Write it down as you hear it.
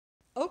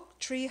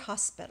Tree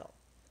Hospital.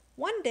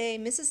 One day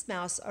Mrs.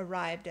 Mouse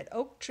arrived at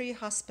Oak Tree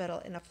Hospital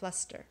in a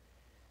fluster.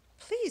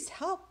 "Please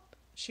help,"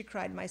 she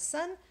cried. "My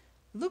son,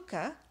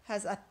 Luca,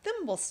 has a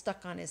thimble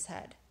stuck on his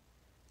head."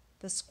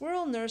 The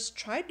squirrel nurse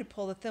tried to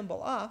pull the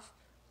thimble off,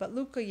 but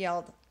Luca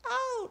yelled,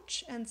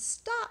 "Ouch!" and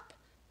 "Stop!"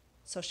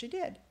 So she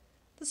did.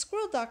 The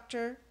squirrel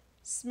doctor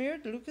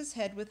smeared Luca's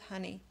head with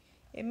honey.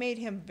 It made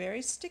him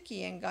very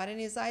sticky and got in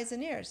his eyes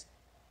and ears,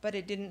 but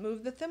it didn't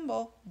move the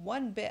thimble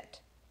one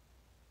bit.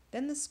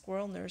 Then the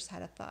squirrel nurse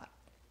had a thought.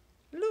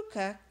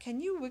 "Luca,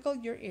 can you wiggle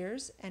your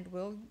ears and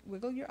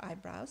wiggle your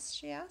eyebrows?"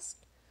 she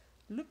asked.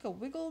 Luca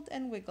wiggled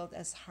and wiggled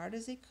as hard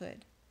as he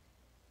could,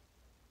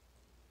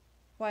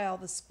 while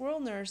the squirrel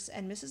nurse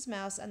and Mrs.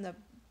 Mouse and the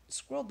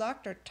squirrel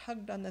doctor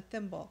tugged on the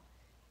thimble,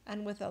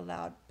 and with a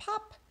loud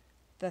pop,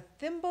 the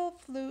thimble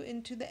flew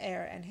into the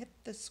air and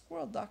hit the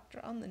squirrel doctor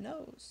on the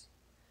nose.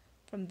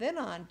 From then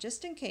on,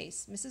 just in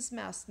case, Mrs.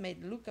 Mouse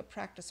made Luca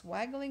practice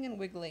waggling and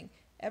wiggling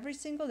every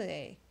single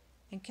day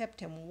and kept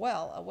him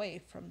well away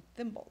from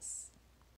thimbles.